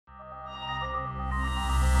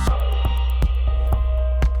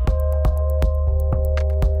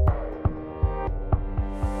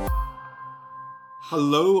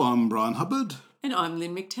Hello, I'm Brian Hubbard. And I'm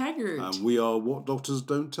Lynn McTaggart. And we are What Doctors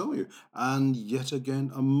Don't Tell You. And yet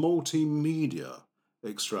again, a multimedia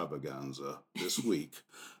extravaganza this week.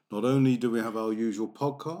 Not only do we have our usual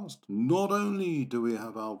podcast, not only do we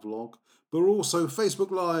have our vlog, but also Facebook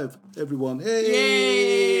Live, everyone.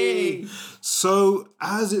 Hey! Yay! So,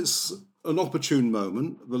 as it's an opportune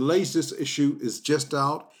moment, the latest issue is just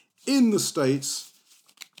out in the States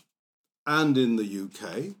and in the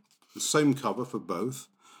UK. The same cover for both.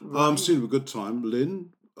 Right. Seemed to be a good time,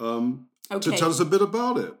 Lynn, to Okay. tell us a bit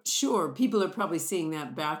about it. Sure, people are probably seeing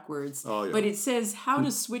that backwards. Oh, yeah. But it says how to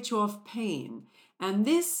switch off pain. And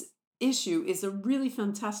this issue is a really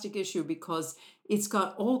fantastic issue because it's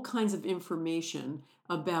got all kinds of information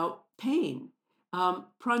about pain,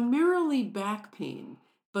 primarily back pain,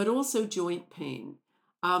 but also joint pain.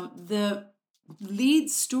 The lead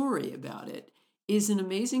story about it is an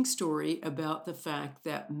amazing story about the fact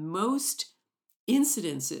that most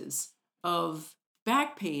incidences of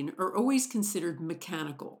back pain are always considered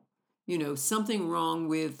mechanical. You know, something wrong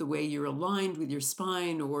with the way you're aligned with your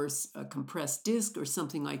spine or a compressed disc or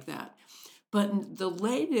something like that. But the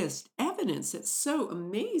latest evidence that's so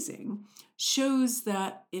amazing shows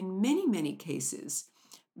that in many, many cases,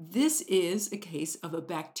 this is a case of a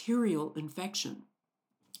bacterial infection.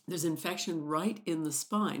 There's infection right in the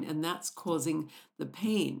spine, and that's causing the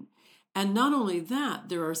pain. And not only that,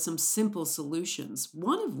 there are some simple solutions,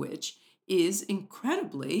 one of which is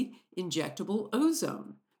incredibly injectable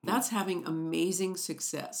ozone. That's having amazing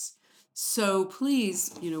success. So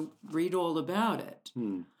please, read all about it.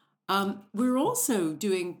 We're also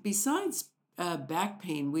doing, besides back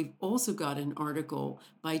pain, we've also got an article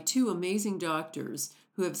by two amazing doctors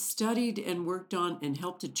who have studied and worked on and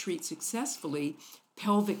helped to treat successfully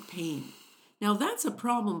pelvic pain. Now, that's a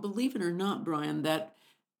problem, believe it or not, Brian, that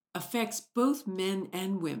affects both men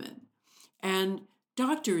and women. And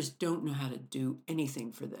doctors don't know how to do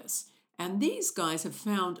anything for this. And these guys have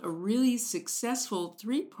found a really successful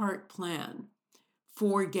 3-part plan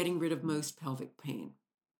for getting rid of most pelvic pain.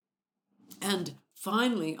 And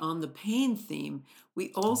finally, on the pain theme,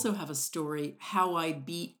 we also have a story, How I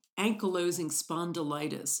Beat Ankylosing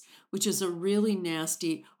Spondylitis, which is a really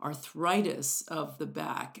nasty arthritis of the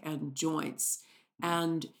back and joints.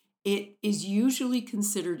 And it is usually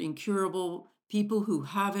considered incurable. People who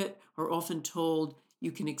have it are often told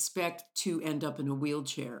you can expect to end up in a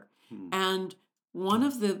wheelchair. And one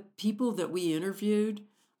of the people that we interviewed,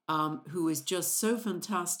 who is just so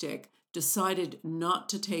fantastic, decided not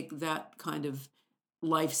to take that kind of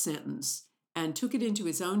life sentence and took it into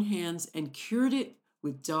his own hands and cured it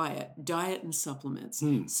with diet and supplements.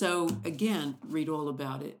 So again, read all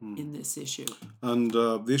about it in this issue. And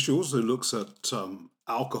the issue also looks at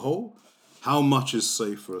alcohol. How much is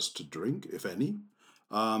safe for us to drink, if any?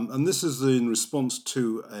 And this is in response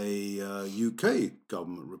to a UK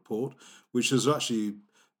government report, which is actually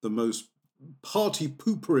the most party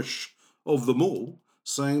pooperish of them all,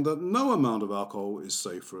 saying that no amount of alcohol is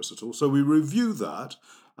safe for us at all. So we review that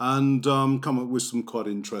and come up with some quite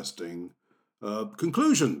interesting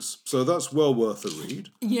conclusions. So that's well worth a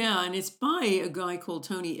read. Yeah, and it's by a guy called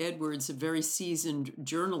Tony Edwards, a very seasoned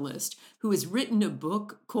journalist who has written a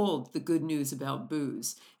book called The Good News About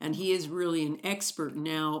Booze. And he is really an expert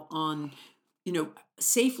now on,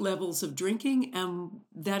 safe levels of drinking, and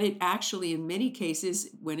that it actually, in many cases,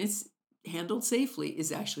 when it's handled safely,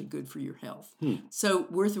 is actually good for your health. So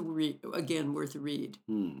worth a read.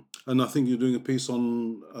 And I think you're doing a piece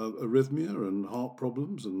on arrhythmia and heart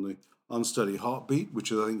problems and the unsteady heartbeat,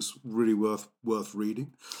 which I think is really worth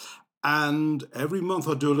reading. And every month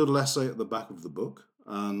I do a little essay at the back of the book,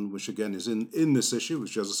 and which again is in this issue,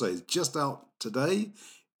 which, as I say, is just out today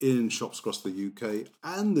in shops across the UK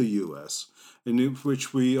and the US, in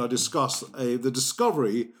which I discuss the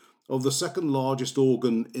discovery of the second largest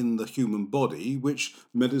organ in the human body, which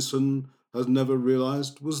medicine has never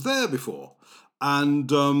realized was there before. And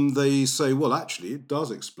they say, well, actually, it does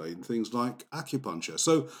explain things like acupuncture.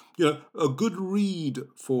 So, a good read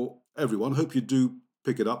for everyone. Hope you do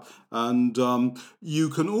pick it up. And you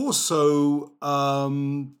can also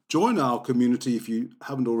join our community if you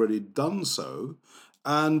haven't already done so.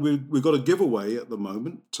 And we've got a giveaway at the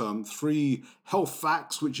moment, 3 health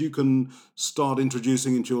facts which you can start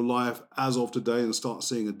introducing into your life as of today and start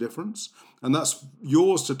seeing a difference. And that's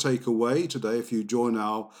yours to take away today if you join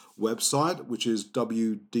our website, which is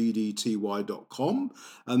wddty.com,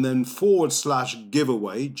 and then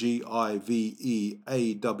 /giveaway,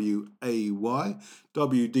 GIVEAWAY,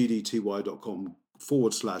 wddty.com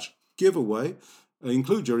 /giveaway.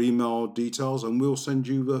 Include your email details and we'll send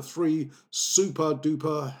you the 3 super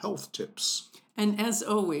duper health tips. And as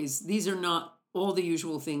always, these are not all the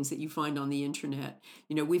usual things that you find on the internet.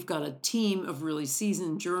 We've got a team of really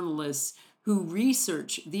seasoned journalists who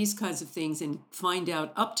research these kinds of things and find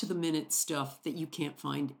out up to the minute stuff that you can't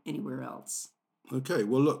find anywhere else. Okay,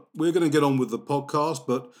 well, look, we're going to get on with the podcast,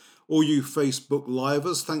 but all you Facebook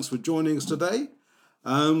Livers, thanks for joining us today,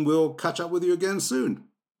 and we'll catch up with you again soon.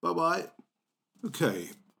 Bye-bye. Okay,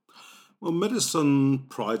 well, medicine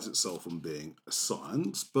prides itself on being a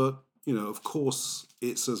science, but, of course,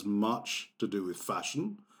 it's as much to do with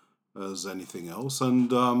fashion as anything else.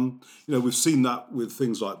 And, we've seen that with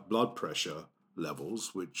things like blood pressure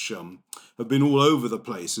levels, which have been all over the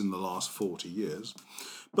place in the last 40 years.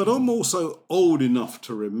 But I'm also old enough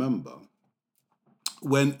to remember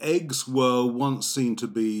when eggs were once seen to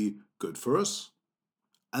be good for us,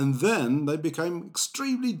 and then they became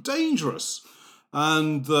extremely dangerous,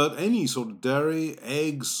 and that any sort of dairy,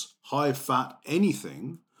 eggs, high fat,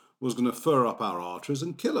 anything was going to fur up our arteries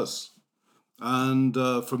and kill us. And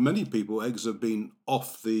for many people, eggs have been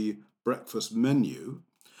off the breakfast menu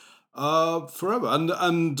forever. And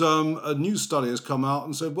a new study has come out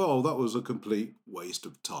and said, well, that was a complete waste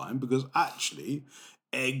of time, because actually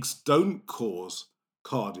eggs don't cause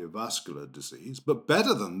cardiovascular disease, but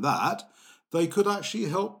better than that, they could actually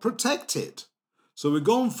help protect it. So we've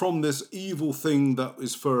gone from this evil thing that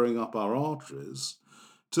is furring up our arteries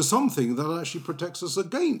to something that actually protects us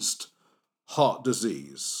against heart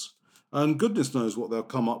disease. And goodness knows what they'll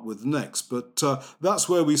come up with next, but that's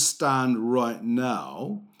where we stand right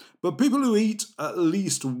now. But people who eat at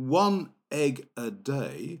least one egg a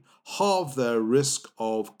day halve their risk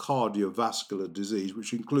of cardiovascular disease,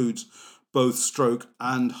 which includes both stroke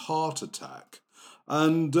and heart attack.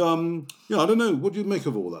 And, I don't know, what do you make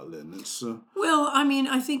of all that, Lynn? Well,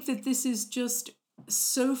 I think that this is just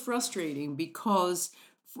so frustrating because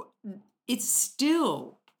it's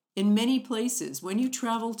still, in many places, when you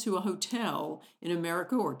travel to a hotel in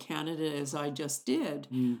America or Canada, as I just did,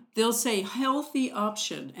 they'll say healthy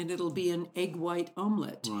option, and it'll be an egg white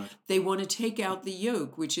omelet. Right. They want to take out the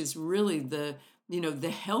yolk, which is really the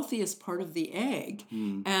healthiest part of the egg,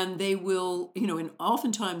 and they will, and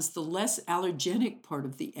oftentimes the less allergenic part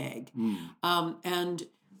of the egg. And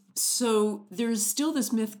so there's still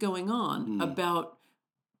this myth going on about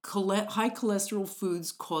high cholesterol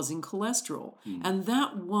foods causing cholesterol. And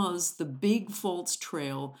that was the big false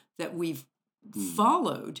trail that we've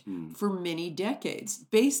followed for many decades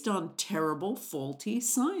based on terrible, faulty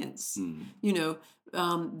science.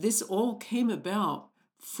 This all came about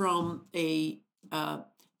from a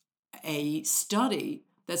study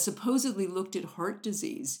that supposedly looked at heart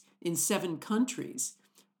disease in 7 countries.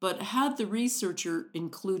 But had the researcher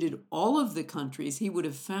included all of the countries, he would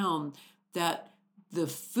have found that the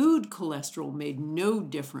food cholesterol made no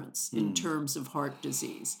difference in terms of heart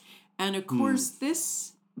disease. And of course,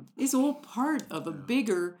 this is all part of a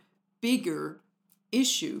bigger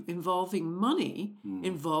issue involving money,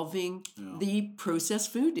 involving the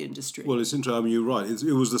processed food industry. Well, it's interesting. You're right.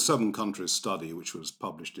 It was the 7 countries study, which was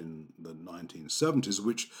published in the 1970s,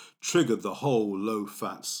 which triggered the whole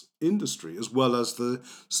low-fats industry, as well as the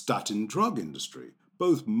statin drug industry,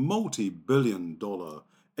 both multi-billion-dollar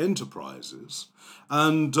enterprises.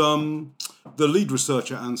 And the lead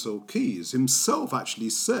researcher, Ansel Keys, himself actually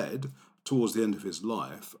said, towards the end of his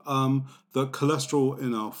life, that cholesterol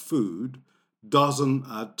in our food doesn't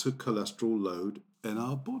add to cholesterol load in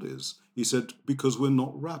our bodies. He said, because we're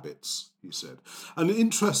not rabbits, he said. And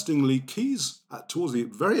interestingly, Keys, towards the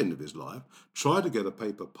very end of his life, tried to get a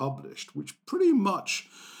paper published, which pretty much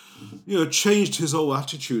changed his whole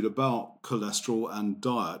attitude about cholesterol and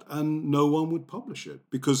diet, and no one would publish it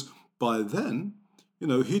because by then,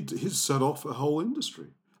 he'd set off a whole industry,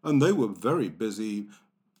 and they were very busy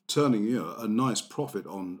turning a nice profit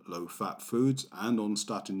on low-fat foods and on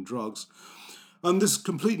statin drugs. And this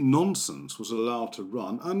complete nonsense was allowed to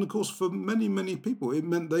run. And of course, for many, many people, it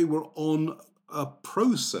meant they were on a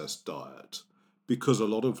processed diet because a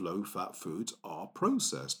lot of low-fat foods are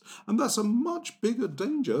processed. And that's a much bigger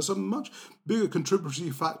danger. It's a much bigger contributory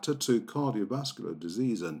factor to cardiovascular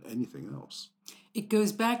disease than anything else. It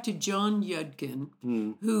goes back to John Yudkin,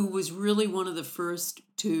 who was really one of the first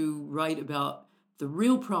to write about the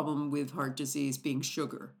real problem with heart disease being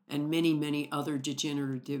sugar and many, many other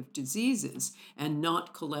degenerative diseases and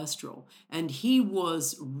not cholesterol. And he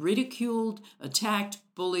was ridiculed, attacked,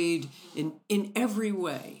 bullied in every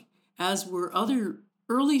way, as were other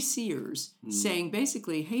early seers saying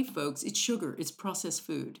basically, hey, folks, it's sugar, it's processed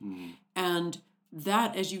food. And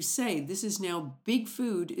that, as you say, this is now big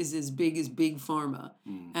food is as big pharma.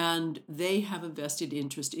 And they have a vested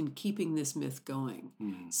interest in keeping this myth going.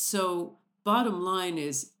 So bottom line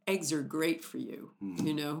is eggs are great for you,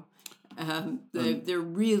 They're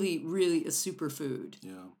really, really a superfood.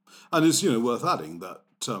 Yeah. And it's, worth adding that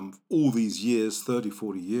all these years, 30,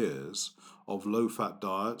 40 years of low-fat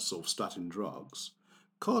diets of statin drugs,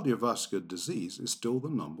 cardiovascular disease is still the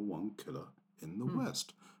number one killer in the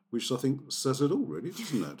West, which I think says it all, really,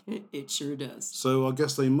 doesn't it? It sure does. So I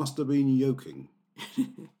guess they must have been yoking.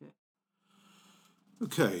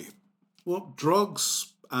 Okay. Well,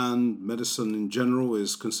 drugs and medicine in general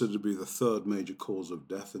is considered to be the third major cause of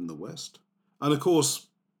death in the West. And of course,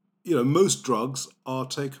 most drugs are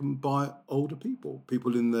taken by older people,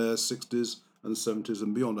 people in their 60s and 70s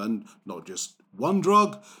and beyond, and not just one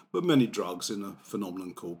drug, but many drugs in a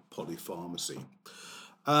phenomenon called polypharmacy.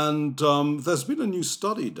 And there's been a new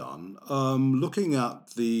study done looking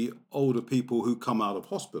at the older people who come out of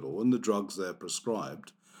hospital and the drugs they're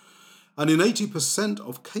prescribed. And in 80%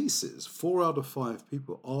 of cases, 4 out of 5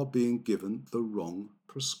 people are being given the wrong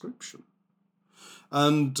prescription.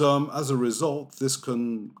 And as a result, this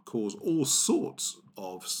can cause all sorts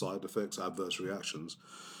of side effects, adverse reactions,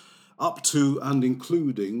 up to and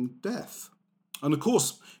including death. And of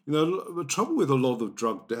course, the trouble with a lot of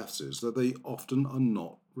drug deaths is that they often are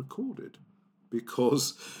not recorded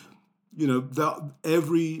because,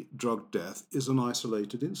 every drug death is an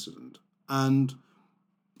isolated incident. And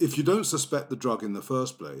if you don't suspect the drug in the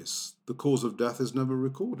first place, the cause of death is never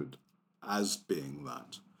recorded as being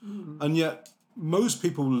that. Mm-hmm. And yet, most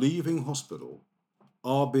people leaving hospital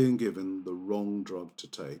are being given the wrong drug to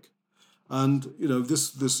take. And,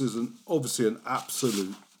 this is obviously an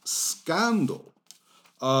absolute scandal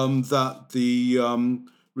that the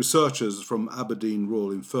researchers from Aberdeen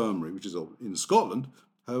Royal Infirmary, which is in Scotland,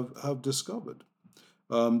 have discovered.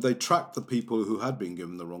 They tracked the people who had been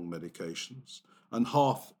given the wrong medications, and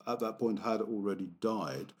half at that point had already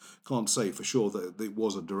died. Can't say for sure that it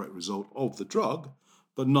was a direct result of the drug,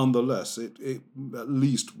 but nonetheless, it at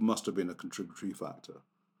least must have been a contributory factor.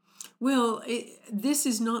 Well, this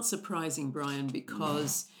is not surprising, Brian,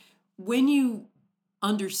 because when you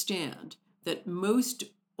understand that most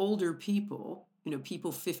older people,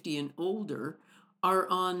 people 50 and older, are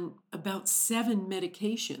on about 7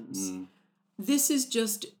 medications, this is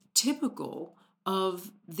just typical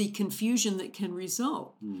of the confusion that can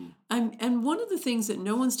result. And one of the things that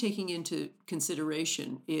no one's taking into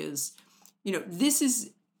consideration is, this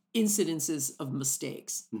is incidences of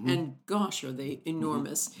mistakes. Mm-hmm. And gosh, are they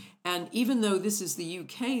enormous. Mm-hmm. And even though this is the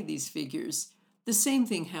UK, these figures, the same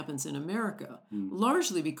thing happens in America,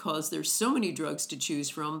 largely because there's so many drugs to choose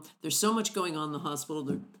from. There's so much going on in the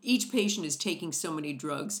hospital. Each patient is taking so many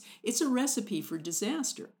drugs. It's a recipe for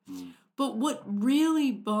disaster. But what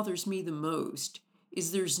really bothers me the most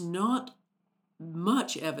is there's not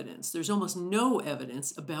much evidence. There's almost no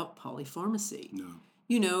evidence about polypharmacy.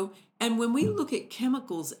 No. And when we look at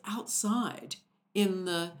chemicals outside in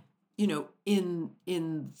the, in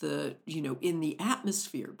the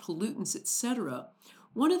atmosphere, pollutants, etc.,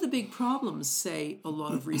 one of the big problems, say a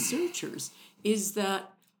lot of researchers, is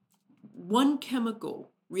that one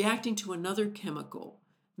chemical reacting to another chemical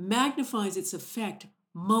magnifies its effect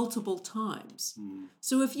multiple times.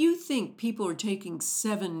 So if you think people are taking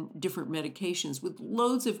 7 different medications with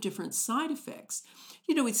loads of different side effects,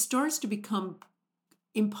 it starts to become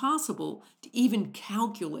impossible to even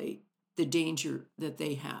calculate the danger that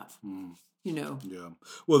they have. Yeah.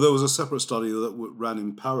 Well, there was a separate study that ran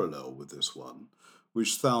in parallel with this one,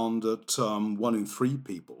 which found that 1 in 3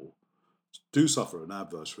 people do suffer an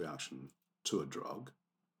adverse reaction to a drug,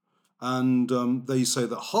 and they say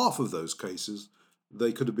that half of those cases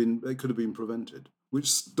they could have been prevented,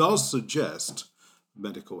 which does suggest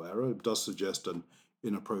medical error. It does suggest an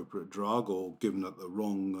inappropriate drug or given at the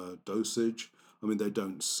wrong dosage. I mean, they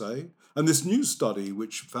don't say. And this new study,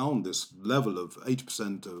 which found this level of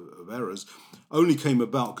 80% of errors, only came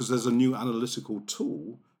about because there's a new analytical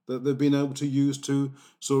tool that they've been able to use to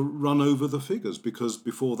sort of run over the figures, because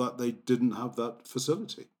before that they didn't have that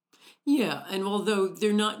facility. Yeah, and although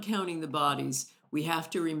they're not counting the bodies, we have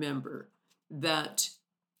to remember that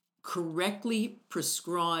correctly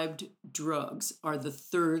prescribed drugs are the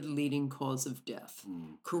 3rd leading cause of death.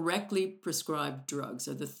 Correctly prescribed drugs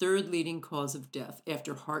are the 3rd leading cause of death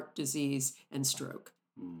after heart disease and stroke.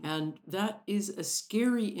 And that is a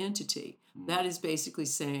scary entity. That is basically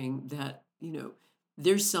saying that,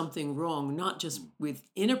 there's something wrong, not just with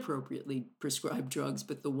inappropriately prescribed drugs,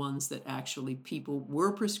 but the ones that actually people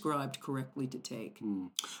were prescribed correctly to take.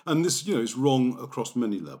 And this, is wrong across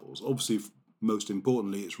many levels. Obviously, most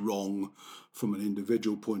importantly, it's wrong from an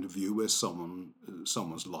individual point of view, where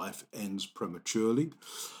someone's life ends prematurely.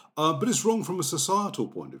 But it's wrong from a societal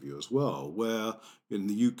point of view as well, where in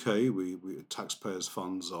the UK, we taxpayers'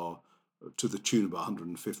 funds are to the tune of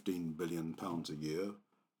 £115 billion a year,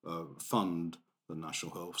 fund the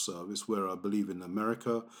National Health Service, where I believe in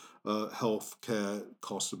America, health care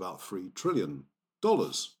costs about $3 trillion.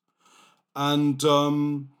 And,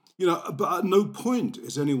 but at no point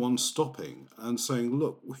is anyone stopping and saying,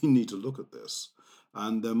 look, we need to look at this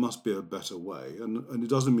and there must be a better way. And it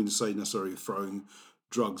doesn't mean to say necessarily throwing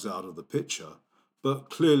drugs out of the picture, but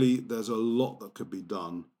clearly there's a lot that could be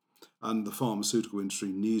done, and the pharmaceutical industry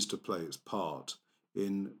needs to play its part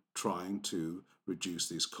in trying to reduce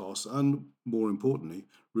these costs and, more importantly,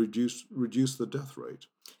 reduce the death rate.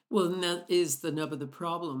 Well, and that is the nub of the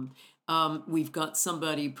problem. We've got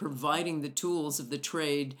somebody providing the tools of the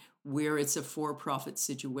trade where it's a for-profit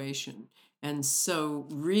situation. And so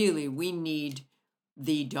really we need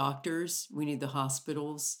the doctors, we need the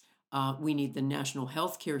hospitals, we need the National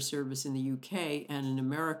Healthcare Service in the UK, and in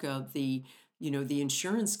America, the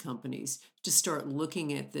insurance companies to start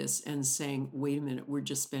looking at this and saying, wait a minute, we're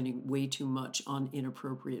just spending way too much on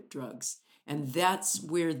inappropriate drugs. And that's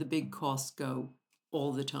where the big costs go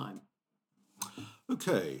all the time.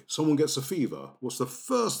 Okay, someone gets a fever. What's the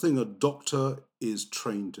first thing a doctor is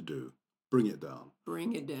trained to do? Bring it down.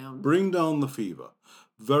 Bring it down. Bring down the fever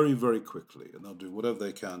very, very quickly, and they'll do whatever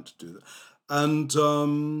they can to do that.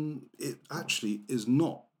 And it actually is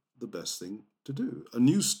not the best thing to do. A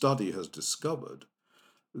new study has discovered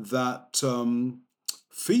that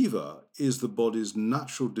fever is the body's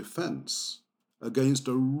natural defense against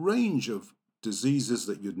a range of diseases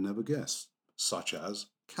that you'd never guess, such as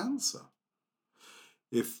cancer.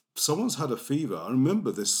 If someone's had a fever, I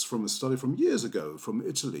remember this from a study from years ago from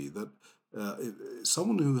Italy, that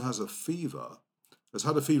someone who has a fever, has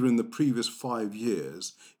had a fever in the previous 5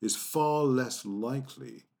 years, is far less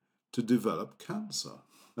likely to develop cancer.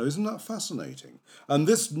 Now, isn't that fascinating? And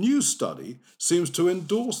this new study seems to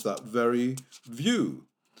endorse that very view,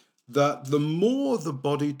 that the more the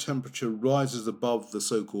body temperature rises above the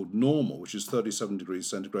so-called normal, which is 37 degrees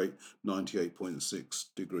centigrade, 98.6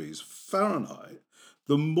 degrees Fahrenheit,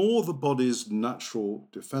 the more the body's natural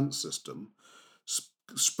defense system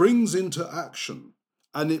springs into action,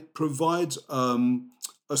 and it provides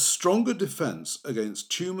a stronger defense against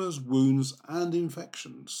tumors, wounds, and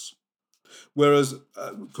infections. Whereas,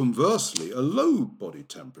 conversely, a low body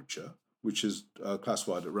temperature, which is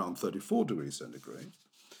classified at around 34 degrees centigrade,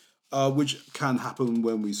 which can happen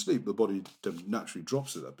when we sleep, the body naturally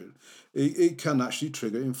drops it a bit, it can actually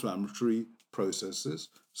trigger inflammatory processes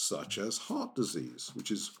such as heart disease, which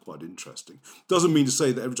is quite interesting. Doesn't mean to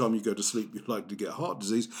say that every time you go to sleep you're likely to get heart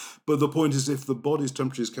disease, but the point is if the body's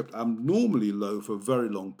temperature is kept abnormally low for very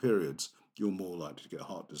long periods, you're more likely to get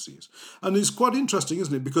heart disease. And it's quite interesting,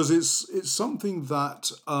 isn't it? Because it's something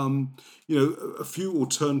that a few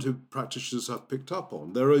alternative practitioners have picked up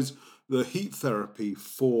on. There is the heat therapy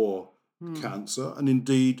for cancer, and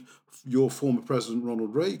indeed your former President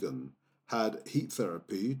Ronald Reagan had heat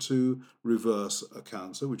therapy to reverse a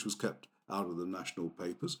cancer, which was kept out of the national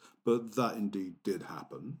papers, but that indeed did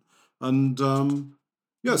happen. And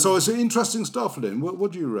so it's interesting stuff, Lynn.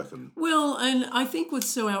 What do you reckon? Well, and I think what's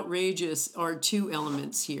so outrageous are two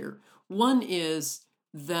elements here. One is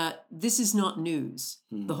that this is not news.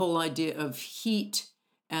 The whole idea of heat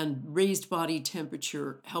and raised body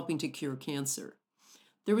temperature helping to cure cancer.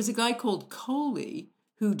 There was a guy called Coley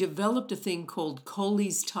who developed a thing called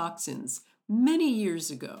Coley's toxins many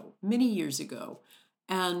years ago.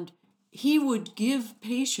 And he would give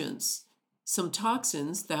patients some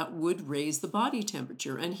toxins that would raise the body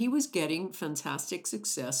temperature. And he was getting fantastic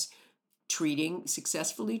success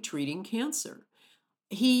successfully treating cancer.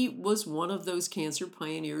 He was one of those cancer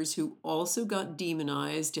pioneers who also got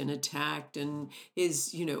demonized and attacked and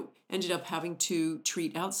ended up having to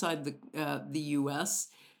treat outside the U.S.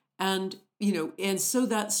 And so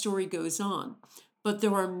that story goes on. But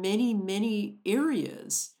there are many, many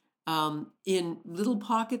areas in little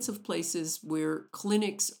pockets of places where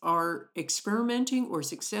clinics are experimenting or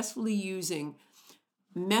successfully using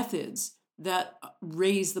methods that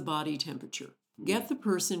raise the body temperature. Get the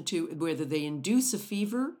person to, whether they induce a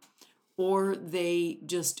fever or they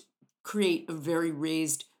just create a very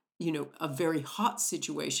raised, a very hot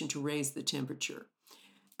situation to raise the temperature.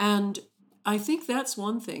 And I think that's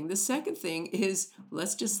one thing. The second thing is,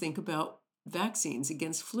 let's just think about vaccines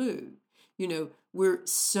against flu. We're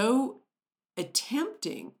so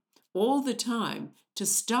attempting all the time to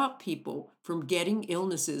stop people from getting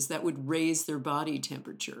illnesses that would raise their body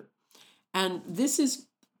temperature. And this is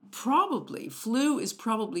probably flu is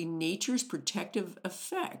probably nature's protective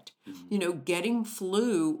effect. Getting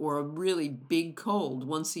flu or a really big cold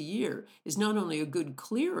once a year is not only a good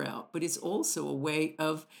clear out, but it's also a way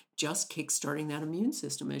of just kickstarting that immune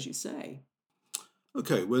system, as you say.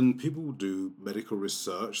 Okay, when people do medical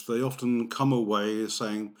research, they often come away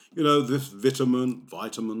saying, this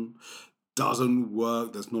vitamin doesn't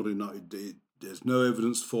work, there's not enough, there's no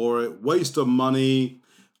evidence for it, waste of money,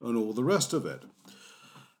 and all the rest of it.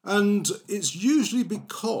 And it's usually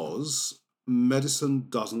because medicine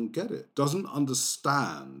doesn't get it, doesn't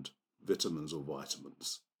understand vitamins or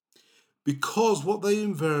vitamins. Because what they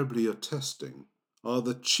invariably are testing are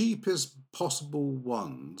the cheapest possible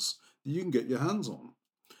ones that you can get your hands on.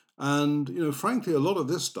 And, frankly, a lot of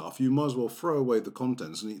this stuff, you might as well throw away the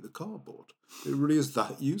contents and eat the cardboard. It really is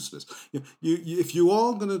that useless. If you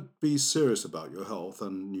are going to be serious about your health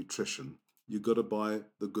and nutrition, you've got to buy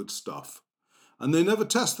the good stuff. And they never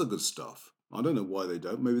test the good stuff. I don't know why they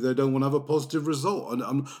don't. Maybe they don't want to have a positive result. And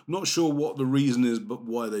I'm not sure what the reason is, but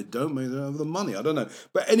why they don't. Maybe they don't have the money. I don't know.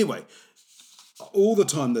 But anyway, all the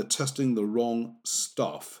time they're testing the wrong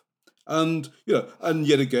stuff. And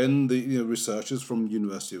yet again, the researchers from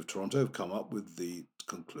University of Toronto have come up with the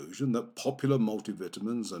conclusion that popular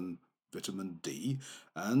multivitamins and vitamin D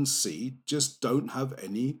and C just don't have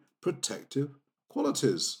any protective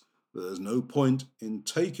qualities. There's no point in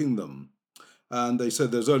taking them. And they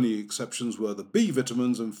said there's only exceptions were the B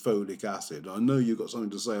vitamins and folic acid. I know you've got something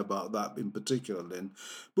to say about that in particular, Lynn.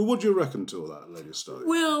 But what do you reckon to all that latest study?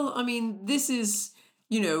 Well, this is,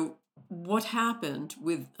 what happened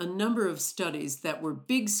with a number of studies that were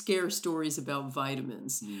big scare stories about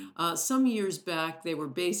vitamins. Some years back, they were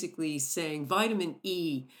basically saying vitamin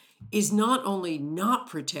E is not only not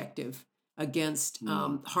protective against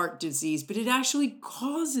heart disease, but it actually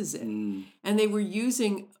causes it. And they were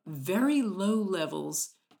using very low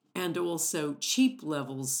levels and also cheap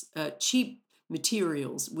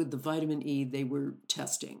materials with the vitamin E they were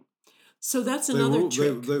testing. So that's another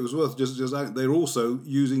trick. It was worth just they're also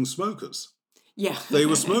using smokers. Yeah. They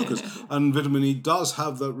were smokers. And vitamin E does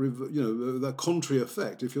have that, that contrary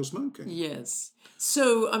effect if you're smoking. Yes.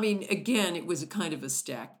 So, again, it was a kind of a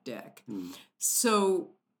stacked deck.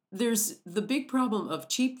 So there's the big problem of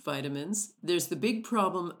cheap vitamins. There's the big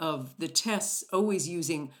problem of the tests always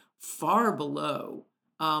using far below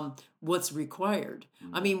what's required.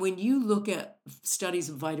 When you look at studies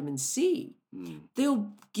of vitamin C,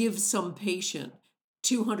 they'll give some patient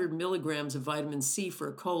 200 milligrams of vitamin C for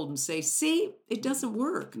a cold and say, see, it doesn't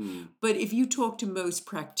work. But if you talk to most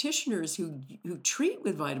practitioners who treat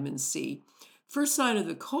with vitamin C, first sign of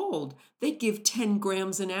the cold, they give 10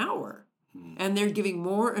 grams an hour. And they're giving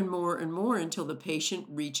more and more and more until the patient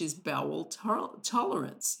reaches bowel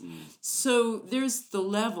tolerance. So there's the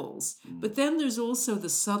levels, but then there's also the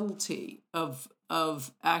subtlety of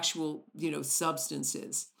actual,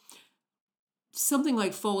 substances. Something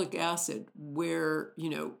like folic acid, where,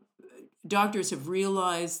 doctors have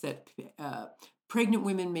realized that pregnant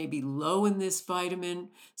women may be low in this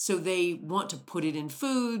vitamin, so they want to put it in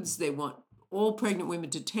foods. They want all pregnant women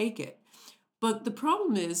to take it. But the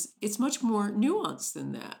problem is it's much more nuanced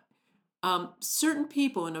than that. Certain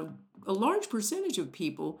people, and a large percentage of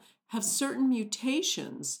people, have certain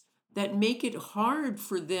mutations that make it hard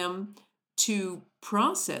for them to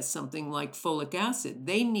process something like folic acid.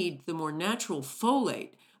 They need the more natural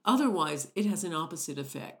folate. Otherwise, it has an opposite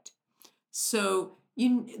effect. So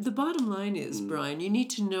the bottom line is, Brian, you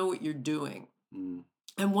need to know what you're doing.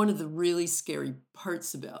 And one of the really scary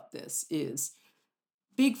parts about this is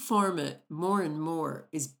Big Pharma, more and more,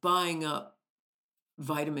 is buying up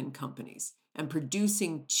vitamin companies and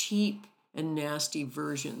producing cheap and nasty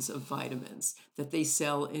versions of vitamins that they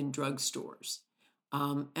sell in drugstores.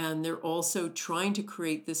 And they're also trying to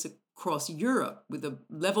create this across Europe with a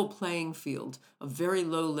level playing field of very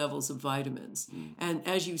low levels of vitamins. And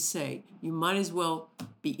as you say, you might as well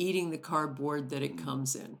be eating the cardboard that it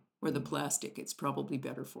comes in, or the plastic. It's probably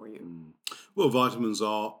better for you. Well, vitamins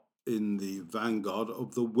are in the vanguard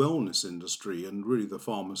of the wellness industry, and really the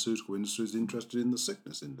pharmaceutical industry is interested in the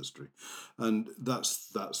sickness industry, and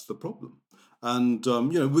that's the problem. And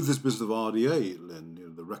with this business of RDA,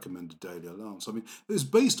 Lynn, the recommended daily allowance, it's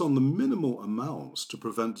based on the minimal amounts to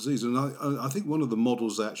prevent disease. And I think one of the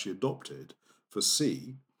models they actually adopted for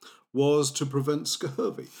C was to prevent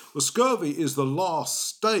scurvy. Well, scurvy is the last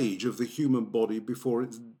stage of the human body before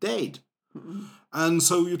it's dead. And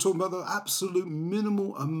so you're talking about the absolute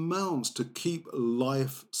minimal amounts to keep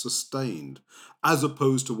life sustained, as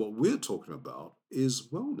opposed to what we're talking about is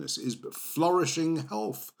wellness, is flourishing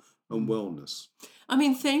health and wellness.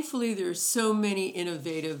 Thankfully, there are so many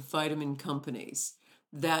innovative vitamin companies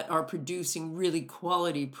that are producing really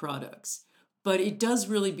quality products. But it does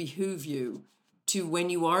really behoove you to, when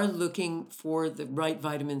you are looking for the right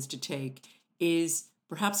vitamins to take, is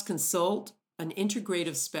perhaps consult an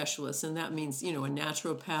integrative specialist, and that means, a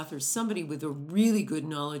naturopath or somebody with a really good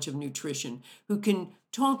knowledge of nutrition who can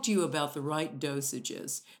talk to you about the right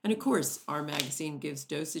dosages. And of course, our magazine gives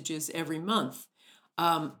dosages every month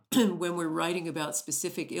when we're writing about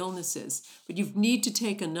specific illnesses. But you need to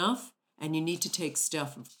take enough, and you need to take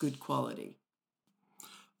stuff of good quality.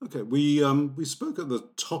 Okay, we spoke at the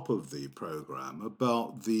top of the program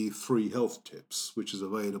about the free health tips, which is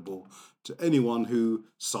available to anyone who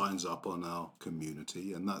signs up on our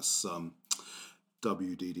community, and that's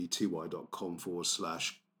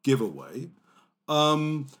wddty.com/giveaway,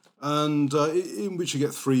 and in which you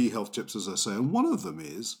get 3 health tips, as I say, and one of them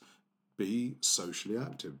is be socially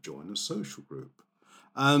active, join a social group,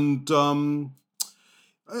 and a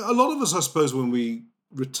lot of us, I suppose, when we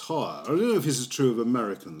retire, I don't know if this is true of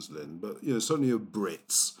Americans, Lynn, but certainly of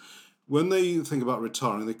Brits, when they think about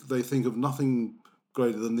retiring, they think of nothing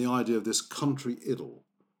greater than the idea of this country idyll,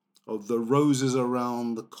 of the roses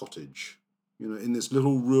around the cottage, in this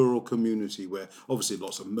little rural community where obviously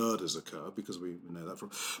lots of murders occur, because we know that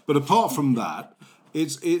from. But apart from that,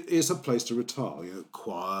 it's a place to retire,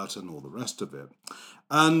 quiet and all the rest of it.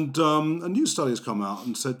 And a new study has come out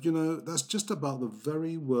and said, that's just about the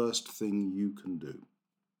very worst thing you can do.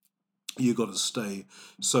 You've got to stay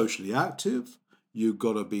socially active. You've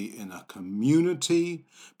got to be in a community,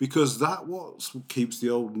 because that's what keeps the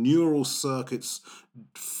old neural circuits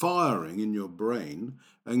firing in your brain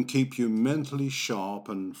and keep you mentally sharp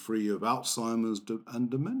and free of Alzheimer's and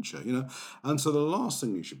dementia, And so the last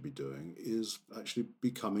thing you should be doing is actually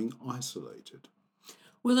becoming isolated.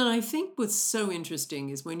 Well, and I think what's so interesting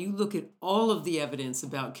is when you look at all of the evidence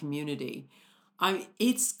about community,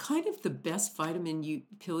 it's kind of the best vitamin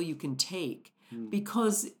pill you can take,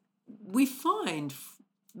 because we find,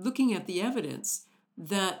 looking at the evidence,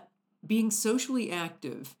 that being socially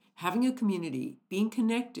active, having a community, being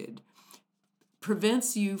connected,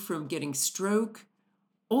 prevents you from getting stroke,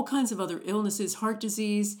 all kinds of other illnesses, heart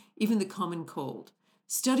disease, even the common cold.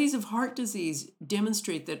 Studies of heart disease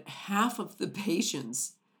demonstrate that half of the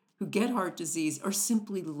patients who get heart disease are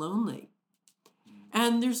simply lonely.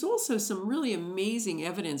 And there's also some really amazing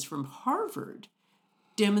evidence from Harvard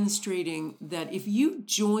demonstrating that if you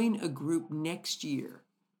join a group next year,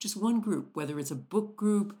 just one group, whether it's a book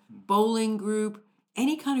group, bowling group,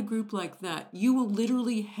 any kind of group like that, you will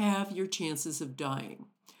literally have your chances of dying.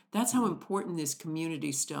 That's how important this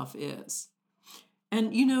community stuff is.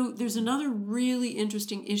 And, there's another really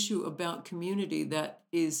interesting issue about community that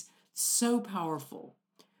is so powerful.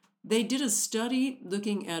 They did a study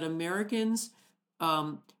looking at Americans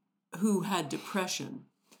who had depression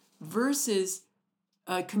versus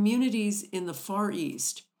communities in the Far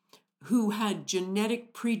East who had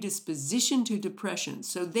genetic predisposition to depression.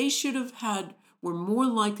 So they were more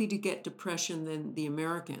likely to get depression than the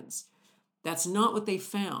Americans. That's not what they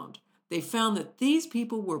found. They found that these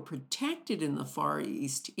people were protected in the Far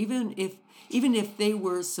East, even if they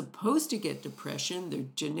were supposed to get depression, their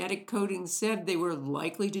genetic coding said they were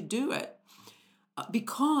likely to do it,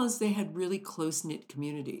 because they had really close-knit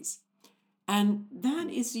communities. And that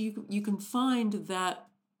is, you can find that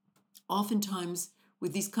oftentimes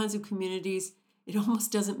with these kinds of communities, it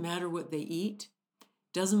almost doesn't matter what they eat.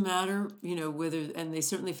 Doesn't matter, whether, and they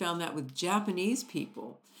certainly found that with Japanese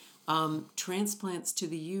people, transplants to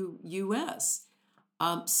the U.S.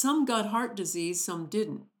 Some got heart disease, some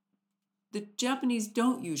didn't. The Japanese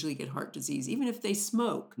don't usually get heart disease, even if they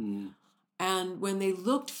smoke. And when they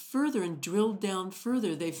looked further and drilled down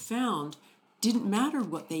further, they found didn't matter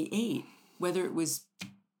what they ate, whether it was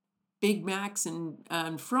Big Macs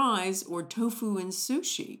and fries or tofu and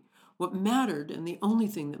sushi. What mattered, and the only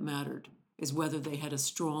thing that mattered, is whether they had a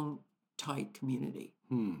strong, tight community.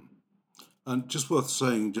 And just worth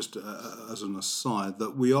saying, just as an aside,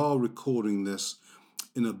 that we are recording this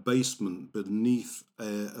in a basement beneath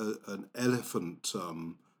an elephant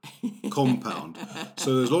compound.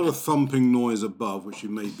 So there's a lot of thumping noise above, which you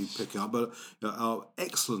may be picking up. But our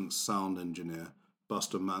excellent sound engineer,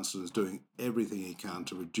 Buster Manson, is doing everything he can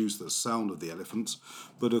to reduce the sound of the elephants.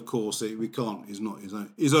 But of course, we can't.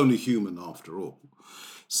 He's only human after all.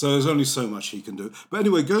 So there's only so much he can do. But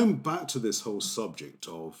anyway, going back to this whole subject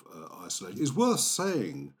of isolation, it's worth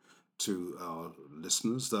saying to our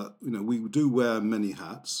listeners that we do wear many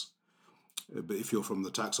hats. But if you're from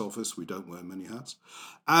the tax office, we don't wear many hats.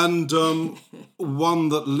 And one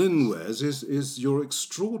that Lynn wears is your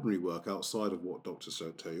extraordinary work outside of what doctors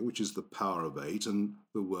don't tell you, which is the Power of 8 and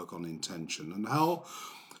the work on intention, and how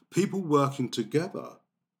people working together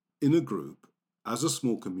in a group, as a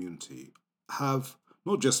small community, have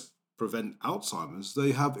not just prevent Alzheimer's,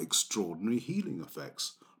 they have extraordinary healing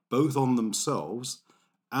effects, both on themselves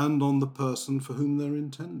and on the person for whom they're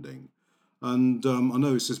intending. And I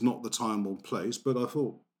know this is not the time or place, but I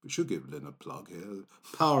thought we should give Lynn a plug here.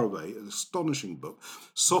 Power of Eight, an astonishing book.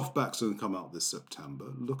 Softback's going to come out this September.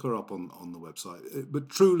 Look her up on the website. But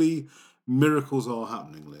truly, miracles are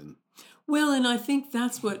happening, Lynn. Well, and I think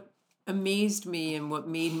that's what amazed me and what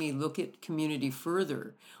made me look at community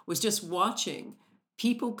further was just watching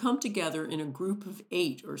people come together in a group of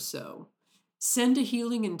 8 or so, send a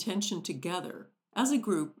healing intention together as a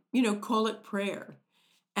group, call it prayer.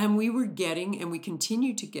 And we were getting, and we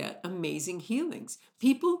continue to get, amazing healings.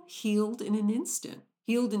 People healed in an instant,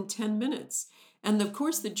 healed in 10 minutes. And of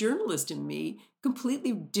course, the journalist in me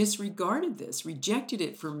completely disregarded this, rejected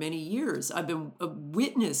it for many years. I've been a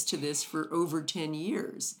witness to this for over 10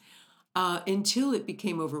 years until it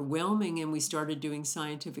became overwhelming and we started doing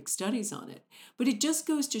scientific studies on it. But it just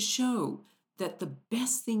goes to show that the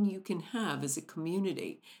best thing you can have is a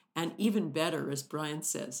community, and even better, as Brian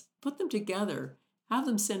says, put them together. Have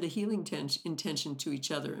them send a healing intention to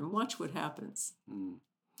each other and watch what happens.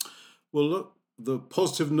 Well, look, the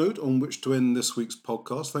positive note on which to end this week's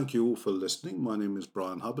podcast. Thank you all for listening. My name is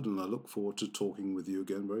Brian Hubbard, and I look forward to talking with you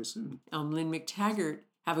again very soon. I'm Lynn McTaggart.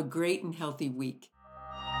 Have a great and healthy week.